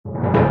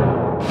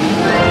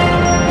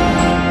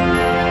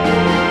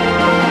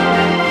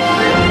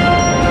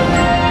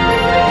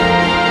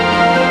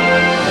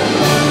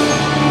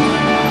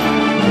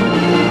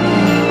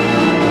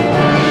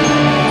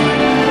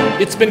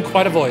It's been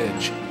quite a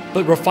voyage,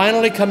 but we're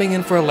finally coming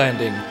in for a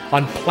landing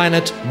on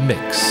Planet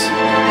Mix.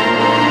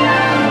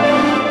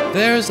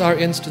 There's our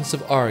instance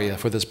of Aria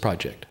for this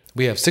project.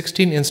 We have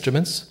 16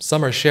 instruments,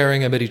 some are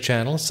sharing a MIDI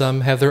channel,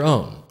 some have their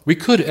own. We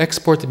could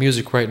export the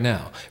music right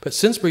now, but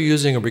since we're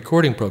using a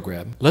recording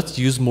program, let's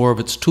use more of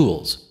its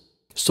tools.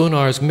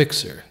 Sonar's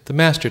mixer, the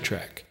master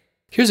track.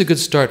 Here's a good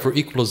start for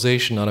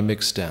equalization on a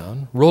mix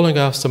down, rolling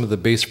off some of the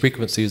bass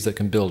frequencies that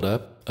can build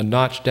up, a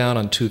notch down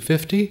on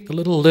 250, a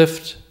little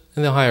lift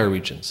in the higher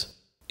regions.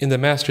 In the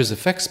master's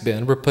effects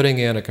bin, we're putting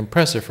in a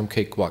compressor from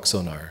Cakewalk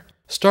Sonar.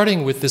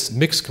 Starting with this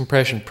mix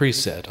compression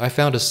preset, I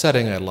found a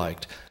setting I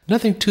liked.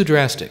 Nothing too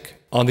drastic.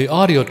 On the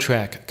audio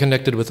track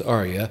connected with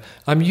Aria,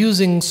 I'm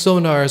using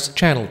Sonar's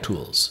channel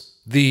tools.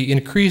 The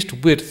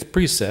increased width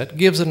preset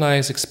gives a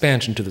nice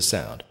expansion to the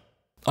sound.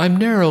 I'm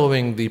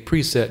narrowing the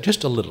preset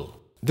just a little.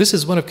 This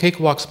is one of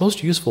Cakewalk's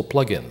most useful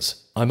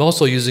plugins. I'm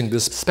also using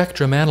this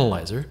spectrum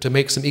analyzer to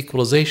make some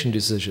equalization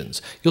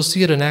decisions. You'll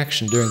see it in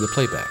action during the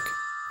playback.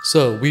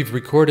 So, we've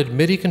recorded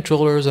MIDI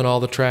controllers on all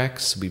the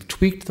tracks, we've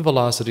tweaked the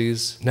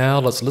velocities. Now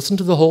let's listen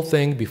to the whole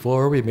thing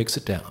before we mix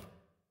it down.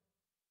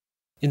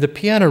 In the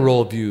piano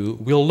roll view,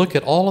 we'll look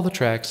at all of the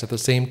tracks at the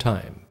same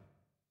time.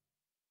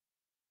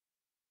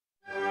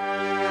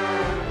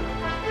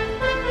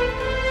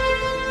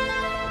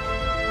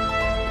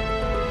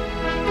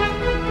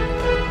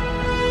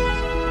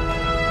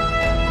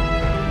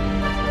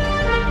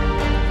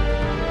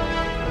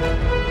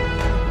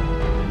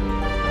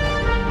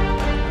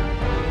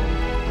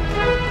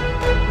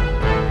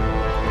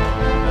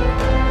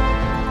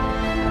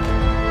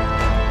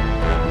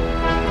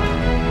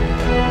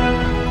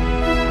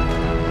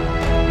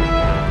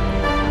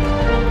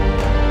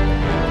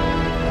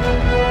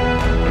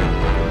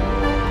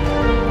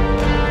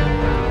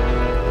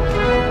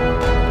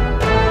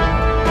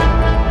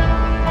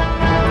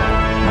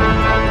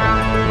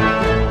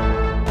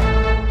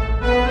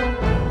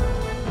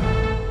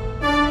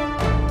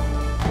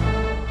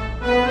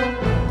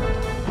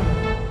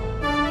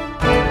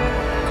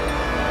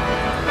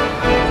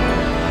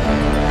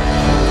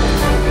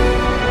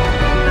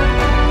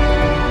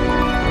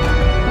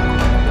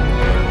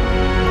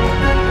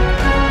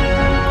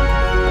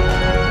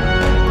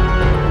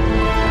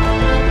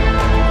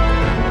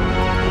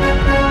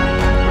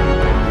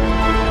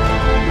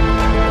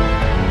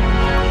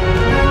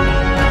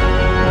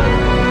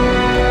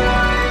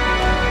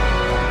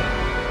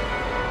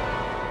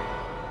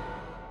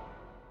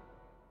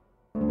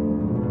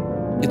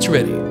 It's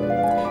ready.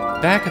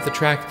 Back at the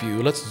track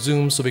view, let's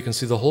zoom so we can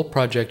see the whole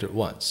project at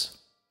once.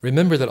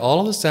 Remember that all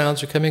of the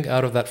sounds are coming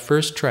out of that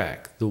first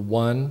track, the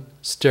one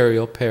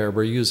stereo pair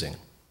we're using.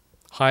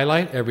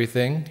 Highlight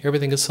everything.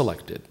 Everything is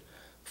selected.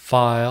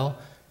 File,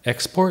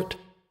 Export,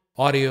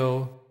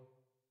 Audio,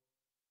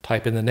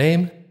 type in the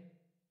name,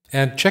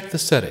 and check the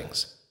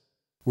settings.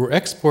 We're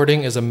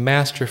exporting as a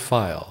master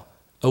file,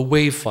 a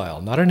WAV file,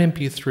 not an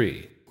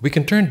MP3. We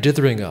can turn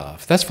dithering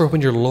off. That's for when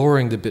you're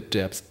lowering the bit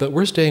depth, but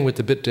we're staying with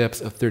the bit depth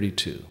of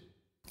 32.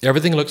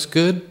 Everything looks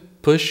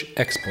good. Push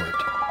Export.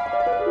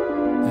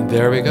 And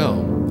there we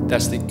go.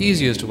 That's the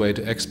easiest way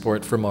to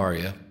export from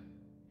Aria.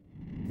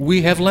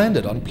 We have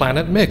landed on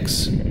Planet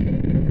Mix.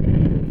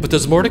 But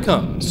there's more to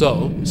come,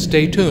 so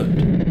stay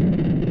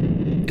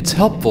tuned. It's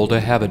helpful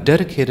to have a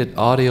dedicated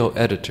audio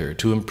editor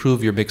to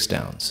improve your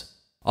mixdowns.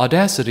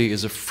 Audacity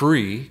is a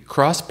free,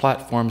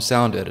 cross-platform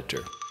sound editor.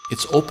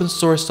 It's open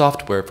source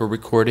software for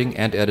recording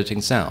and editing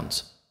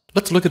sounds.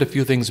 Let's look at a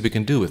few things we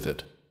can do with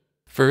it.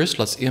 First,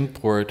 let's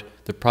import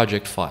the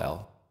project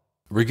file.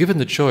 We're given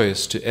the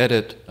choice to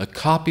edit a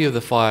copy of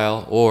the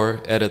file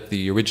or edit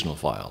the original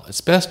file.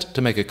 It's best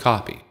to make a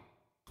copy.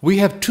 We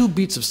have 2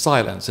 beats of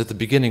silence at the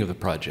beginning of the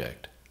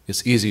project.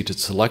 It's easy to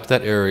select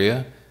that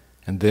area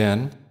and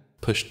then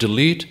push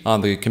delete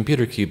on the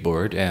computer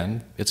keyboard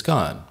and it's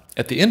gone.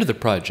 At the end of the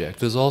project,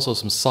 there's also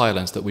some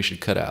silence that we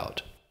should cut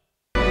out.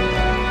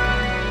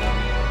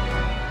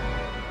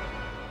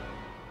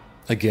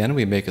 Again,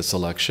 we make a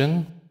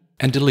selection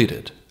and delete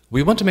it.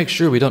 We want to make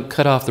sure we don't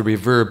cut off the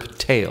reverb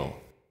tail.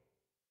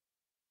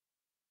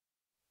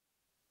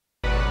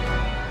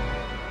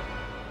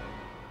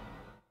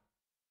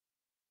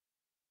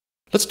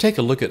 Let's take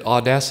a look at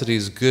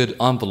Audacity's good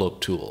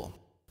envelope tool.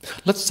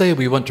 Let's say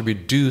we want to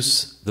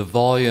reduce the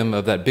volume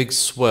of that big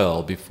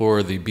swell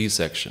before the B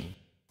section.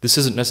 This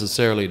isn't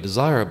necessarily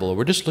desirable,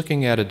 we're just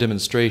looking at a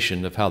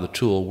demonstration of how the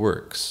tool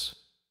works.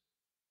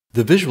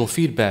 The visual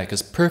feedback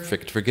is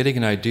perfect for getting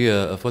an idea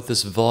of what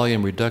this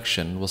volume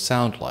reduction will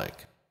sound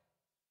like.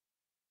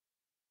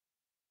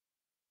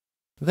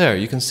 There,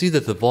 you can see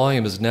that the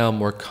volume is now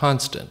more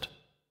constant.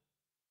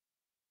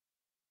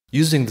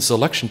 Using the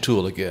selection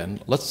tool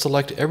again, let's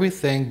select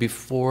everything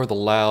before the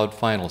loud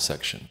final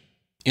section.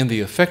 In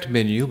the Effect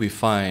menu, we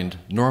find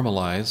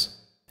Normalize,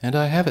 and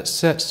I have it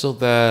set so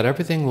that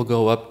everything will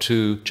go up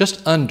to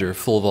just under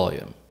full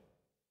volume.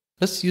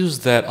 Let's use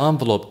that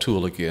envelope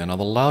tool again on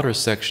the louder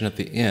section at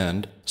the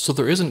end so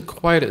there isn't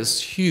quite as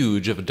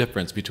huge of a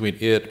difference between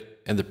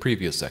it and the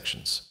previous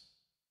sections.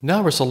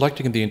 Now we're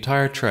selecting the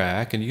entire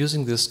track and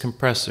using this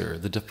compressor.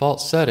 The default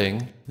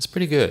setting is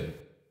pretty good.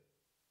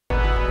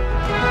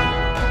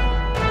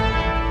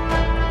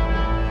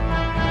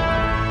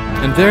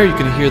 And there you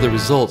can hear the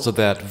results of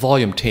that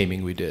volume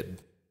taming we did.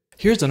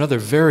 Here's another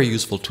very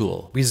useful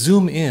tool. We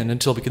zoom in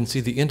until we can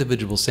see the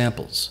individual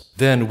samples.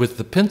 Then with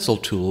the pencil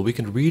tool, we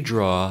can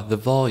redraw the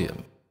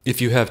volume.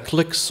 If you have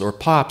clicks or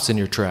pops in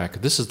your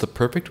track, this is the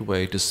perfect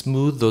way to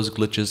smooth those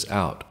glitches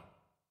out.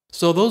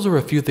 So those are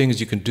a few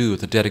things you can do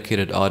with a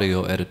dedicated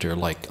audio editor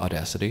like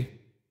Audacity.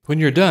 When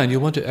you're done,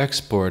 you'll want to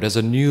export as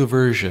a new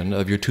version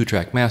of your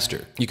 2-track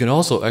master. You can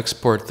also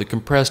export the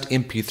compressed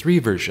MP3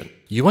 version.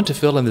 You want to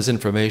fill in this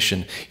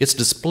information. It's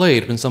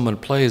displayed when someone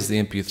plays the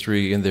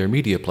MP3 in their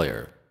media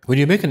player. When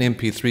you make an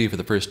MP3 for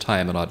the first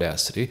time in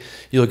Audacity,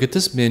 you'll get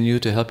this menu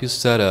to help you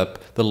set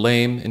up the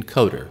lame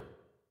encoder.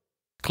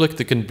 Click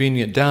the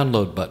convenient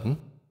download button,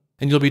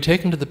 and you'll be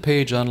taken to the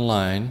page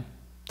online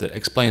that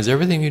explains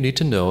everything you need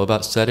to know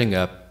about setting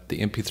up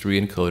the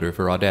MP3 encoder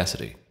for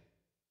Audacity.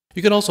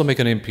 You can also make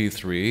an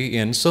MP3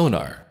 in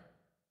Sonar.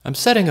 I'm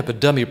setting up a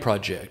dummy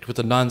project with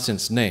a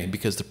nonsense name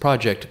because the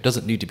project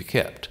doesn't need to be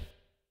kept.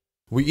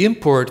 We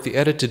import the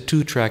edited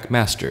 2-track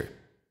master.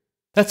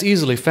 That's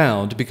easily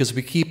found because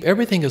we keep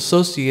everything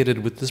associated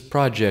with this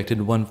project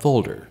in one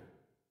folder.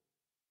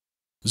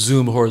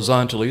 Zoom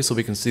horizontally so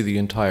we can see the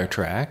entire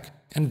track,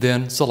 and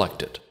then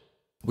select it.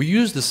 We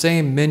use the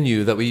same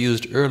menu that we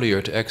used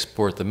earlier to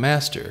export the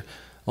master,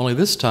 only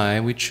this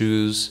time we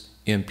choose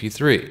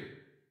MP3.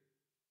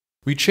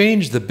 We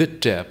change the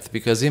bit depth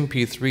because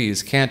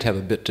MP3s can't have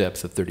a bit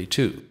depth of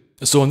 32.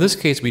 So in this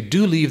case we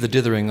do leave the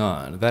dithering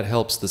on. That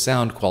helps the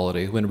sound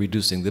quality when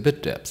reducing the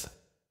bit depth.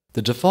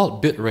 The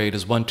default bit rate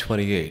is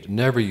 128.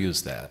 Never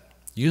use that.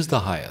 Use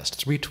the highest,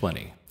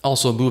 320.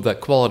 Also move that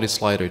quality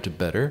slider to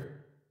better.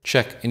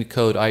 Check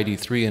encode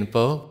ID3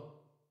 info.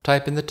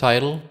 Type in the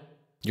title.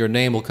 Your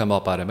name will come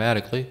up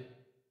automatically.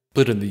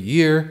 Put in the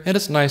year, and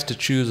it's nice to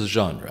choose a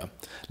genre.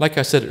 Like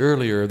I said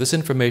earlier, this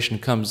information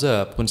comes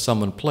up when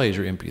someone plays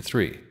your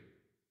MP3.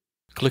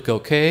 Click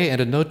OK,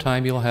 and in no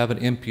time you'll have an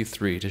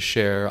MP3 to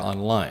share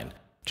online.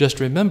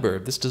 Just remember,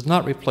 this does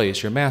not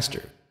replace your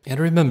master. And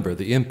remember,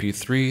 the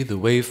MP3, the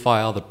WAV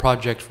file, the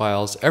project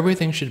files,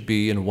 everything should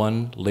be in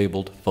one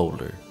labeled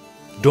folder.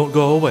 Don't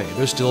go away,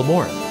 there's still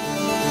more.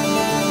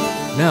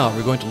 Now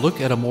we're going to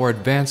look at a more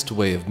advanced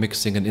way of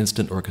mixing an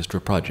instant orchestra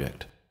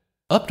project.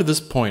 Up to this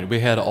point, we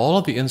had all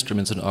of the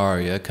instruments in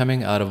Aria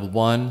coming out of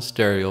one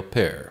stereo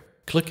pair.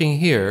 Clicking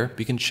here,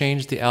 we can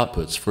change the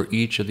outputs for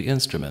each of the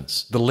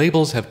instruments. The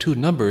labels have 2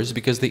 numbers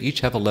because they each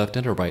have a left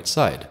and a right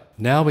side.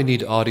 Now we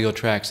need audio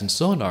tracks in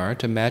Sonar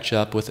to match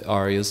up with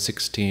Aria's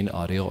 16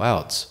 audio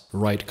outs.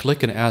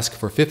 Right-click and ask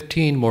for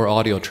 15 more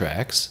audio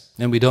tracks,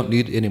 and we don't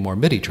need any more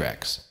MIDI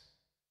tracks.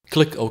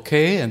 Click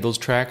OK, and those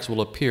tracks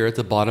will appear at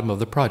the bottom of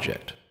the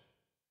project.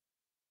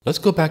 Let's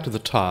go back to the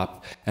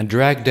top and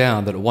drag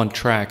down that one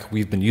track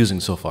we've been using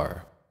so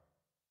far.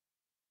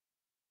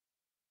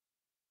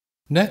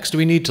 Next,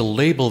 we need to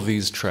label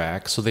these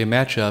tracks so they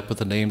match up with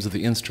the names of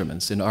the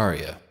instruments in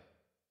Aria.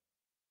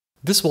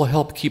 This will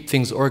help keep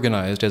things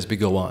organized as we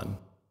go on.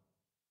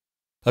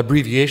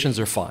 Abbreviations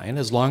are fine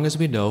as long as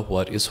we know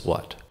what is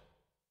what.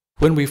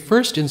 When we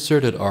first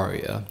inserted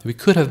Aria, we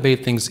could have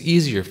made things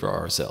easier for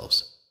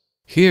ourselves.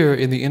 Here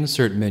in the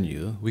Insert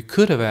menu, we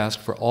could have asked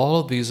for all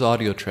of these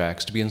audio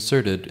tracks to be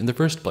inserted in the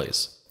first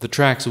place. The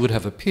tracks would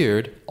have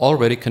appeared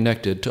already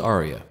connected to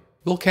Aria.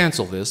 We'll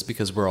cancel this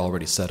because we're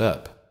already set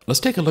up. Let's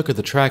take a look at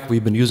the track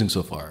we've been using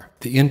so far.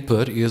 The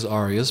input is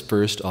Aria's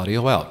first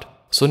audio out.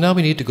 So now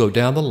we need to go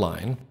down the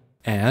line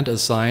and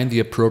assign the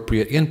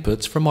appropriate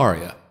inputs from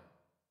Aria.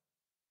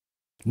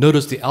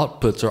 Notice the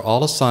outputs are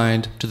all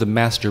assigned to the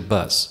master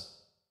bus.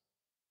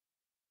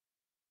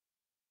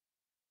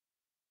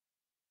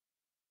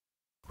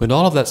 When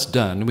all of that's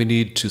done, we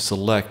need to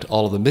select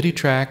all of the MIDI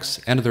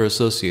tracks and their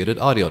associated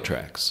audio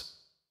tracks.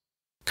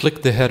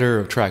 Click the header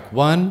of track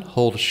 1,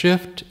 hold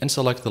Shift, and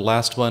select the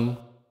last one.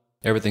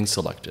 Everything's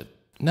selected.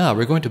 Now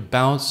we're going to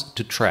bounce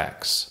to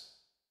tracks.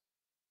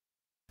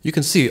 You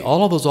can see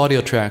all of those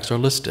audio tracks are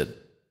listed.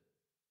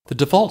 The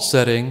default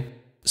setting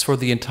is for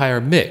the entire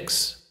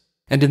mix,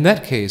 and in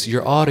that case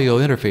your audio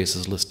interface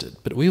is listed,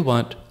 but we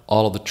want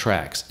all of the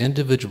tracks,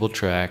 individual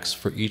tracks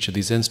for each of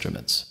these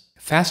instruments.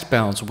 Fast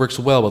bounce works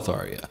well with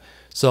Aria,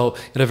 so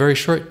in a very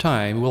short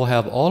time we'll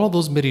have all of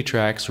those MIDI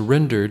tracks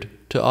rendered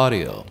to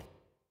audio.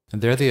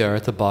 And there they are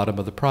at the bottom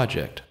of the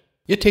project.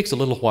 It takes a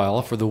little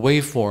while for the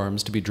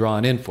waveforms to be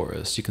drawn in for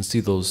us. You can see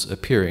those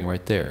appearing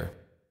right there.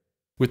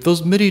 With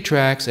those MIDI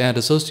tracks and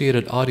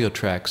associated audio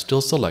tracks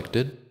still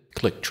selected,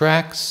 click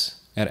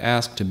Tracks and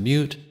ask to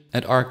mute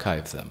and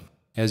archive them.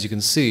 As you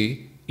can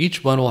see,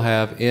 each one will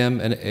have M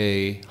and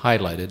A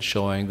highlighted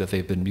showing that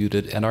they've been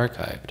muted and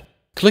archived.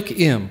 Click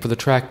M for the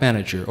track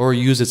manager or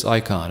use its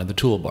icon in the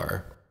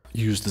toolbar.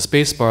 Use the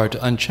spacebar to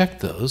uncheck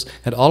those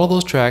and all of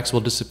those tracks will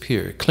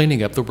disappear,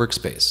 cleaning up the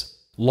workspace.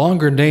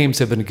 Longer names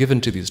have been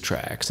given to these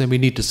tracks and we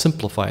need to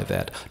simplify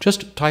that.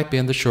 Just type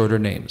in the shorter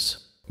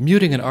names.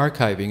 Muting and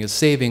archiving is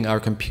saving our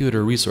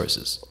computer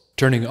resources.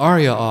 Turning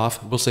Aria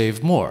off will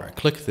save more.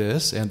 Click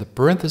this, and the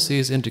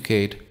parentheses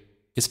indicate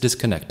it's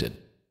disconnected.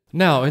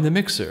 Now, in the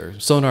mixer,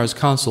 Sonar's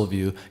console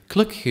view,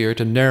 click here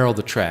to narrow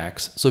the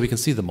tracks so we can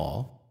see them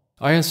all.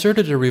 I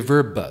inserted a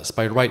reverb bus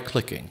by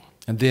right-clicking,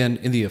 and then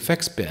in the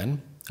effects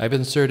bin, I've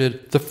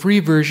inserted the free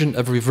version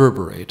of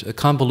Reverberate, a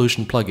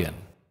convolution plugin.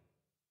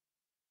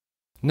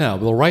 Now,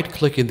 we'll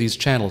right-click in these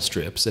channel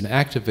strips and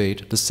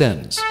activate the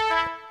sends.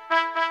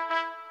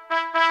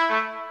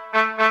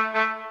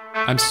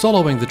 I'm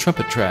soloing the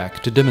trumpet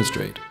track to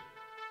demonstrate.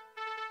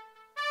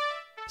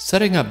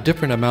 Setting up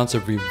different amounts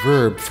of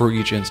reverb for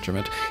each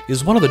instrument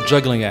is one of the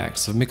juggling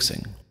acts of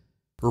mixing.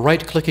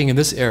 Right-clicking in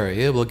this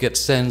area will get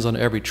sends on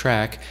every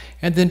track,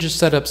 and then just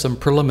set up some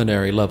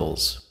preliminary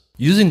levels.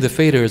 Using the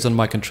faders on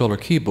my controller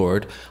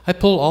keyboard, I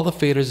pull all the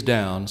faders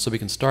down so we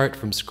can start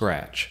from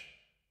scratch.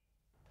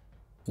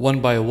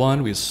 One by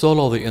one, we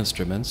solo the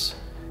instruments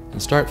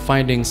and start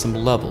finding some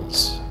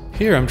levels.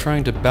 Here I'm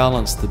trying to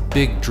balance the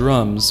big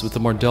drums with the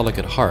more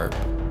delicate harp.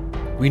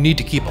 We need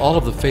to keep all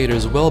of the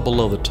faders well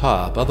below the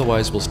top,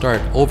 otherwise we'll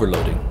start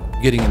overloading,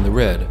 getting in the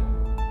red.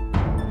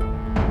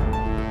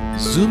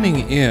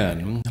 Zooming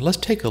in, let's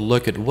take a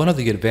look at one of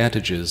the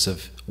advantages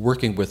of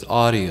working with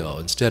audio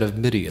instead of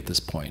MIDI at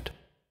this point.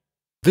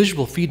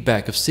 Visual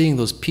feedback of seeing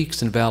those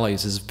peaks and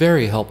valleys is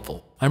very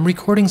helpful. I'm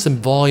recording some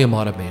volume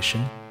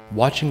automation,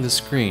 watching the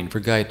screen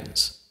for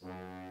guidance.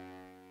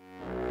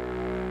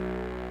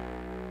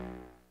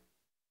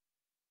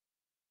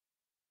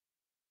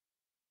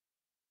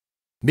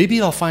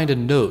 Maybe I'll find a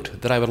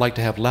note that I would like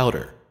to have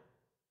louder,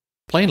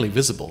 plainly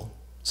visible.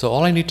 So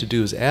all I need to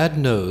do is add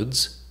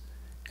nodes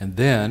and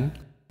then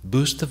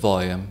boost the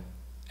volume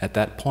at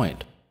that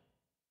point.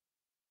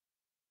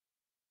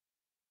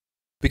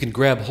 We can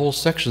grab whole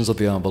sections of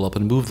the envelope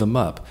and move them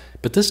up,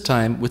 but this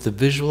time with the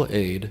visual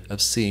aid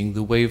of seeing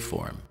the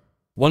waveform.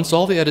 Once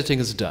all the editing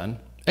is done,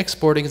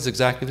 exporting is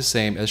exactly the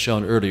same as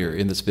shown earlier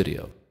in this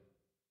video.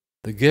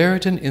 The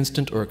Garritan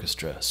Instant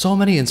Orchestra. So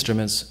many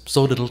instruments,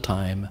 so little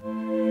time.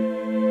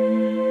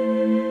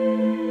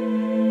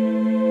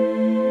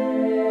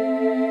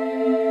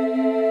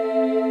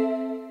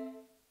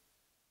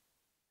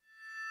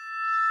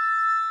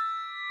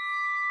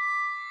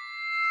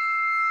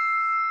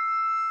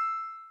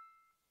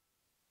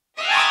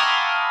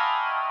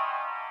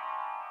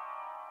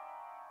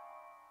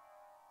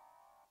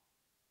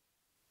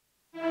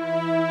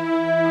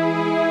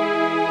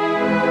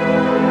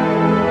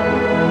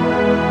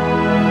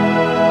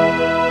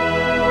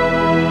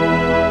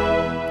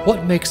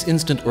 What makes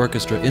Instant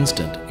Orchestra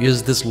instant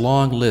is this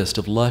long list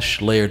of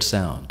lush, layered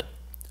sound.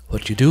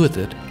 What you do with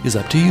it is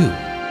up to you.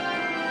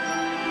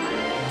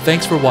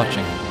 Thanks for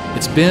watching.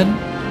 It's been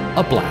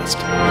a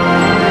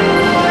blast.